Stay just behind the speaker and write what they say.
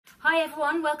Hi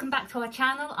everyone, welcome back to our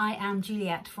channel. I am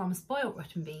Juliet from Spoilt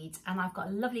Rotten Beads and I've got a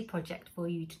lovely project for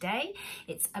you today.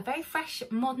 It's a very fresh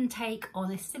modern take on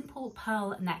a simple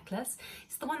pearl necklace.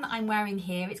 It's the one that I'm wearing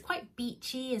here. It's quite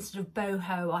beachy and sort of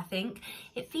boho, I think.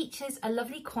 It features a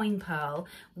lovely coin pearl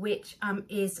which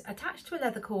is attached to a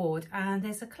leather cord, and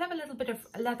there's a clever little bit of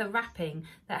leather wrapping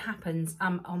that happens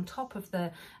on top of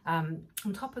the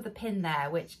pin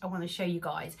there, which I want to show you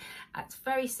guys. It's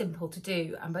very simple to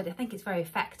do, but I think it's very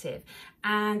effective.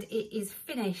 And it is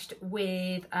finished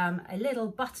with a little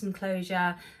button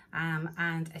closure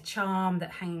and a charm that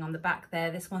hanging on the back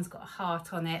there. This one's got a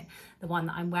heart on it. The one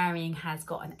that I'm wearing has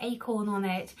got an acorn on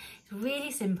it. It's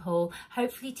really simple,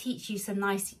 hopefully teach you some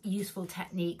nice useful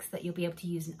techniques that you'll be able to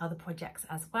use in other projects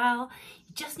as well.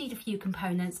 You just need a few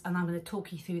components and I'm going to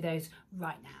talk you through those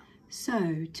right now.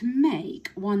 So to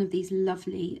make one of these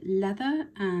lovely leather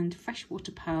and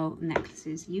freshwater pearl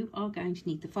necklaces, you are going to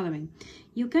need the following.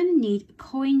 You're going to need a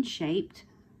coin-shaped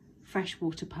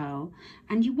freshwater pearl,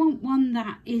 and you want one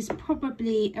that is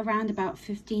probably around about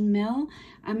 15 mil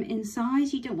in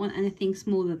size. You don't want anything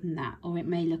smaller than that, or it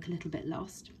may look a little bit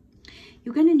lost.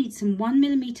 You're going to need some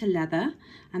 1mm leather,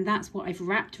 and that's what I've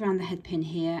wrapped around the head pin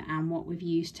here and what we've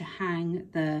used to hang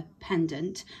the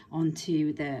pendant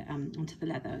onto the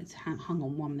leather. It's hung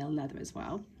on 1mm leather as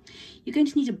well. You're going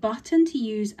to need a button to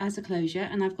use as a closure,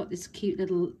 and I've got this cute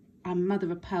little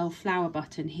mother of pearl flower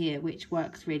button here which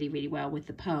works really well with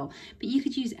the pearl, but you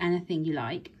could use anything you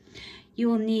like.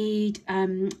 You'll need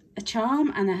a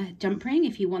charm and a jump ring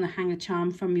if you want to hang a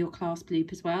charm from your clasp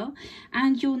loop as well,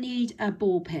 and you'll need a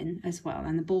ball pin as well,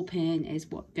 and the ball pin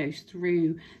is what goes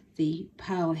through the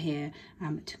pearl here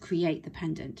to create the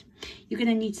pendant. You're going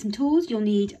to need some tools. You'll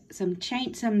need some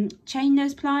chain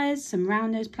nose pliers, some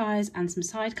round nose pliers and some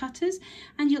side cutters,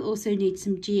 and you'll also need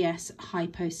some GS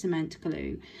hypo cement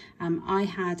glue. I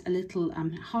had a little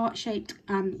heart-shaped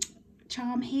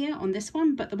charm here on this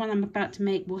one, but the one I'm about to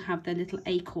make will have the little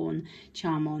acorn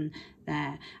charm on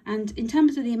there. And in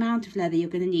terms of the amount of leather you're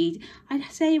going to need, I'd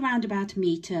say around about 1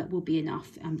 meter will be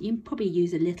enough. You can probably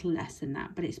use a little less than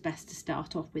that, but it's best to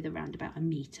start off with around about 1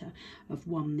 meter of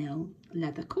 1mm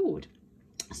leather cord.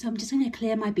 So I'm just going to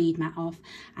clear my bead mat off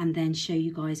and then show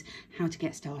you guys how to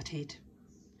get started.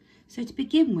 So to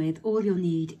begin with, all you'll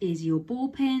need is your ball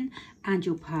pin and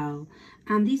your pearl.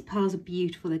 And these pearls are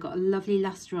beautiful. They've got a lovely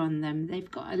luster on them. They've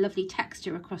got a lovely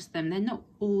texture across them. They're not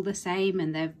all the same,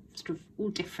 and they're sort of all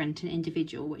different and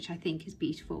individual, which I think is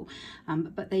beautiful.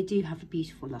 But they do have a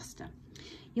beautiful luster.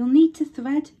 You'll need to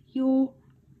thread your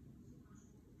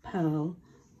pearl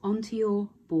onto your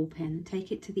ball pin.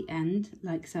 Take it to the end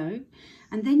like so.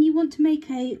 And then you want to make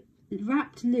a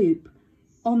wrapped loop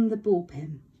on the ball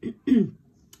pin.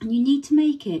 And you need to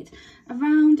make it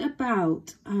around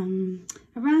about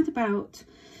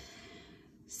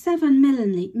 7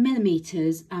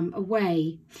 millimeters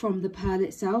away from the pearl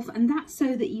itself, and that's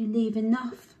so that you leave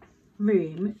enough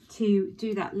room to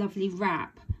do that lovely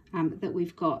wrap that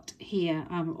we've got here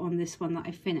on this one that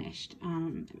I finished. Let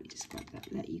me just grab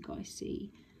that, let you guys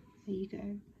see. There you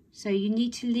go. So you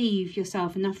need to leave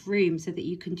yourself enough room so that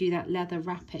you can do that leather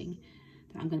wrapping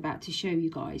that I'm about to show you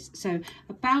guys. So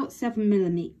about 7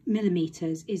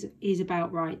 millimeters is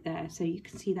about right there, so you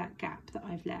can see that gap that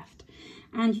I've left.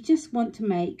 And you just want to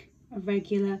make a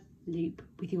regular loop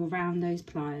with your round nose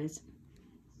pliers.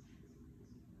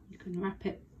 You can wrap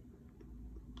it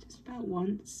just about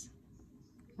once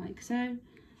like so,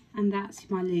 and that's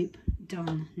my loop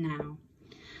done now.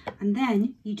 And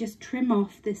then you just trim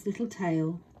off this little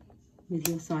tail with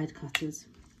your side cutters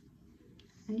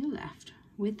and you're left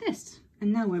with this.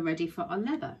 And now we're ready for our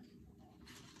leather.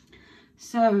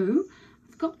 So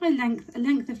I've got my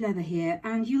length of leather here,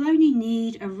 and you'll only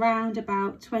need around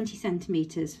about 20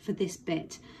 centimeters for this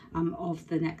bit of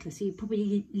the necklace. So you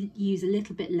probably use a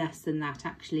little bit less than that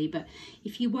actually, but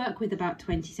if you work with about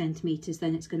 20 centimeters,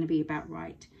 then it's going to be about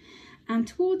right. And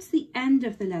towards the end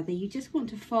of the leather, you just want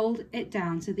to fold it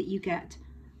down so that you get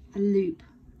a loop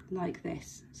like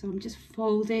this. So I'm just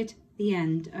folded the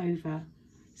end over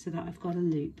so that I've got a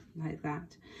loop like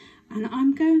that. And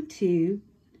I'm going to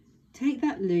take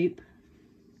that loop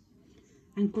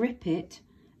and grip it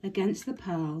against the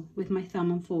pearl with my thumb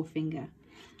and forefinger.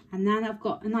 And then I've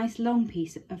got a nice long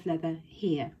piece of leather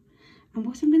here. And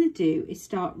what I'm going to do is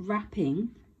start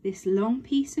wrapping this long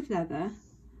piece of leather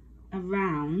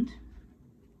around,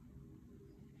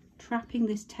 trapping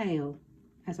this tail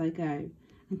as I go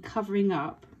and covering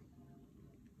up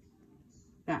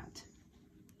that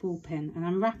ball pin, and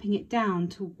I'm wrapping it down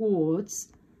towards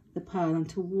the pearl and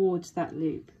towards that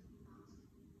loop.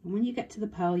 And when you get to the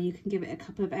pearl, you can give it a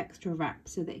couple of extra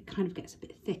wraps so that it kind of gets a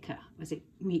bit thicker as it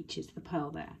reaches the pearl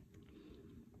there.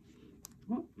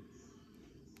 Oh.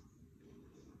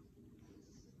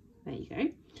 There you go.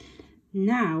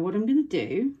 Now what I'm going to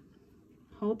do,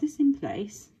 hold this in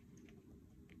place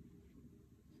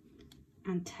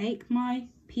and take my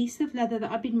piece of leather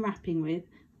that I've been wrapping with,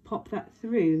 pop that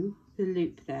through the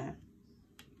loop there,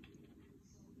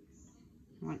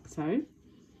 like so.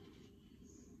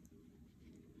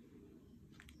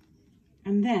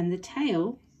 And then the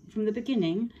tail from the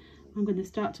beginning, I'm going to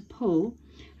start to pull,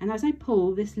 and as I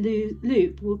pull, this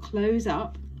loop will close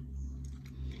up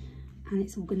and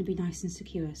it's all going to be nice and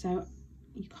secure. So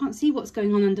you can't see what's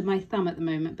going on under my thumb at the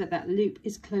moment, but that loop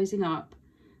is closing up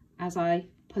as I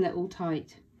pull it all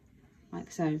tight,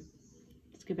 like so.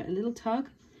 Just give it a little tug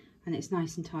and it's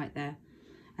nice and tight there.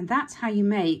 And that's how you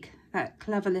make that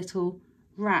clever little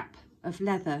wrap of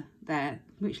leather there,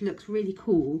 which looks really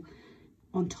cool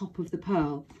on top of the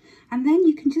pearl. And then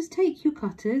you can just take your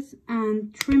cutters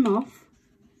and trim off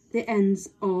the ends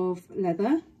of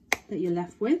leather that you're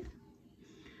left with,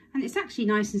 and it's actually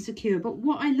nice and secure. But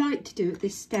what I like to do at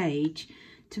this stage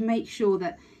to make sure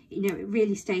that, you know, it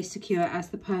really stays secure as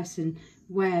the person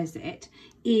wears it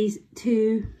is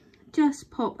to just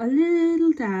pop a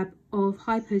little dab of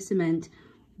hypo cement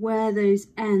where those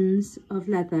ends of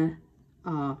leather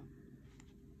are.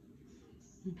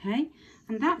 Okay,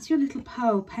 and that's your little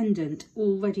pearl pendant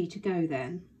all ready to go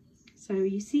then. So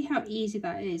you see how easy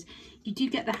that is. You do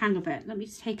get the hang of it. Let me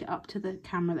just take it up to the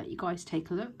camera, let you guys take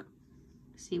a look,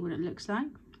 see what it looks like.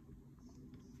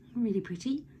 Really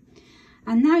pretty.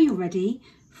 And now you're ready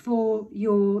for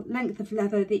your length of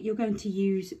leather that you're going to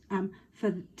use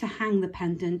to hang the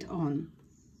pendant on.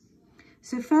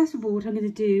 So first of all, what I'm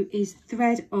going to do is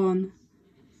thread on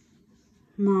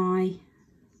my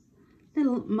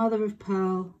little mother of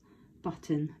pearl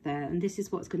button there, and this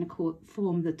is what's going to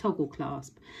form the toggle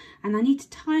clasp. And I need to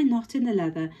tie a knot in the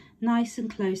leather nice and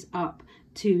close up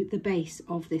to the base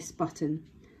of this button.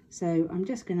 So I'm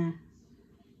just going to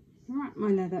wrap my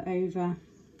leather over,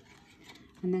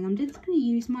 and then I'm just going to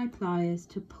use my pliers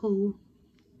to pull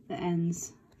the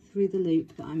ends through the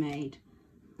loop that I made.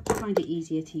 I find it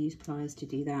easier to use pliers to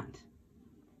do that.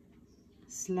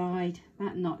 Slide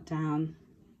that knot down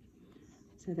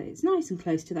so that it's nice and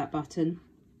close to that button,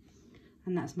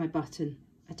 and that's my button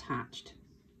attached.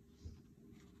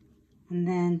 And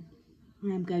then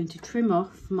I am going to trim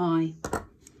off my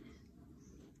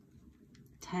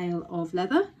tail of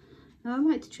leather. Now I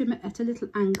like to trim it at a little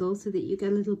angle so that you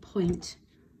get a little point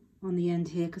on the end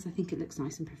here, because I think it looks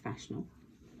nice and professional.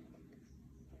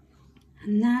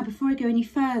 And now, before I go any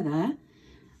further,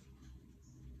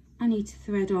 I need to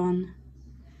thread on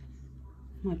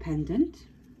my pendant.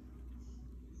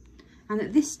 And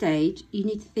at this stage, you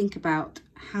need to think about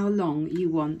how long you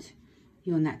want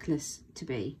your necklace to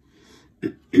be.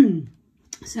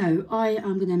 So I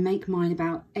am going to make mine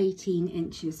about 18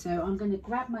 inches. So I'm going to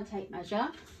grab my tape measure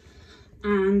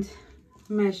and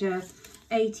measure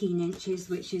 18 inches,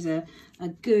 which is a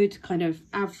good kind of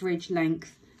average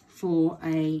length for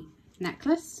a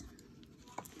necklace.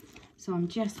 So I'm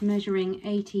just measuring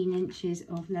 18 inches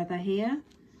of leather here.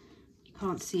 You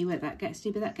can't see where that gets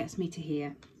to, but that gets me to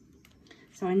here.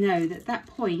 So I know that that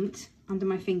point under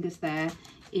my fingers there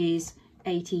is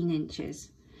 18 inches.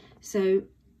 So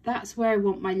that's where I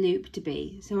want my loop to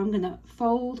be. So I'm going to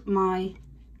fold my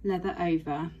leather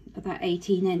over at that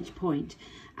 18-inch point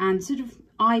and sort of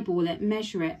eyeball it,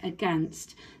 measure it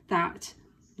against that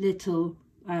little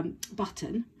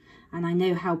button, and I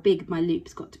know how big my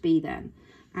loop's got to be then.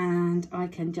 And I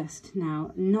can just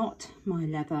now knot my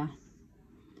leather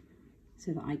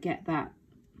so that I get that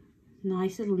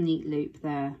nice little neat loop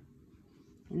there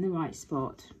in the right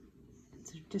spot.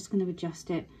 So I'm just going to adjust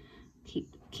it,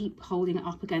 keep holding it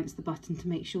up against the button to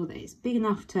make sure that it's big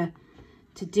enough to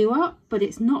do up, but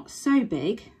it's not so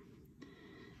big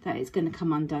that it's going to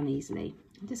come undone easily.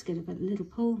 I'll just give it a little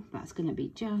pull. That's going to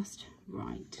be just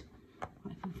right.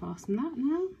 I can fasten that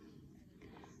now.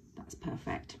 That's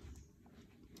perfect.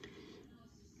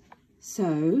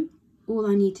 So all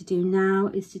I need to do now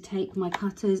is to take my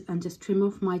cutters and just trim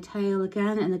off my tail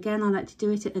again. And again, I like to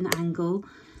do it at an angle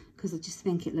because I just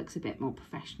think it looks a bit more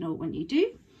professional when you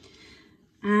do.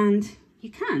 And you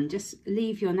can just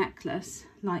leave your necklace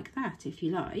like that if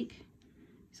you like.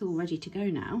 It's all ready to go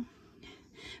now.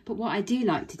 But what I do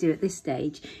like to do at this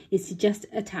stage is to just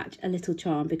attach a little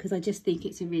charm, because I just think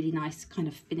it's a really nice kind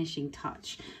of finishing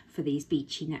touch for these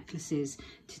beachy necklaces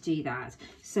to do that.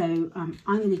 So I'm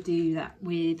going to do that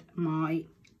with my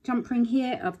jump ring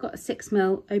here. I've got a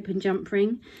 6mm open jump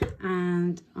ring,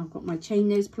 and I've got my chain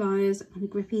nose pliers. I'm going to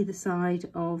grip either side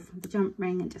of the jump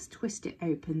ring and just twist it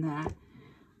open there.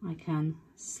 I can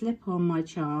slip on my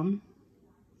charm.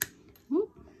 Whoop.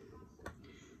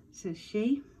 says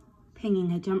she, pinging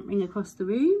her jump ring across the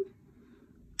room.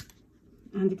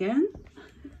 And again.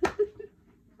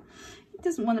 It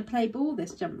doesn't want to play ball,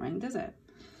 this jump ring, does it?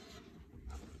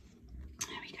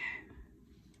 There we go.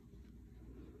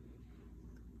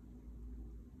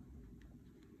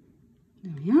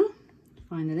 There we are,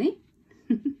 finally.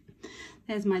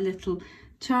 There's my little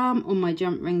charm on my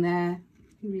jump ring there,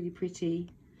 really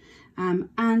pretty. And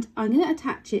I'm going to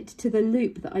attach it to the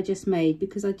loop that I just made,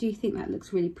 because I do think that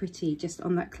looks really pretty just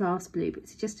on that clasp loop.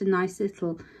 It's just a nice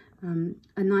little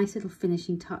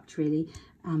finishing touch, really,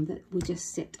 that will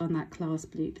just sit on that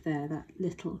clasp loop there, that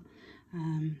little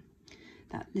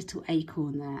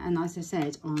acorn there. And as I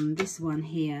said, on this one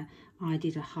here, I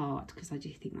did a heart because I do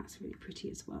think that's really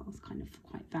pretty as well. It's kind of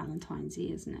quite Valentine's-y,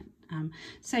 isn't it?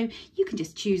 So you can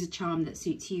just choose a charm that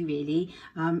suits you, really.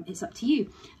 It's up to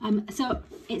you. So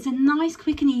it's a nice,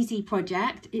 quick and easy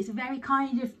project. It's very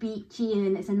kind of beachy,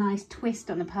 and it's a nice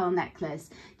twist on the pearl necklace,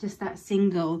 just that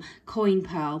single coin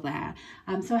pearl there.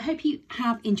 So I hope you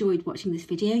have enjoyed watching this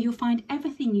video. You'll find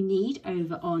everything you need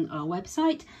over on our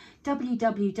website,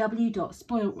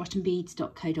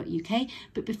 www.spoiledrottenbeads.co.uk.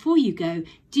 But before you go,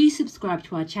 do subscribe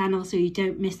to our channel so you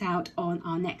don't miss out on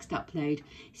our next upload.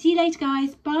 See you later,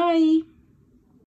 guys. Bye.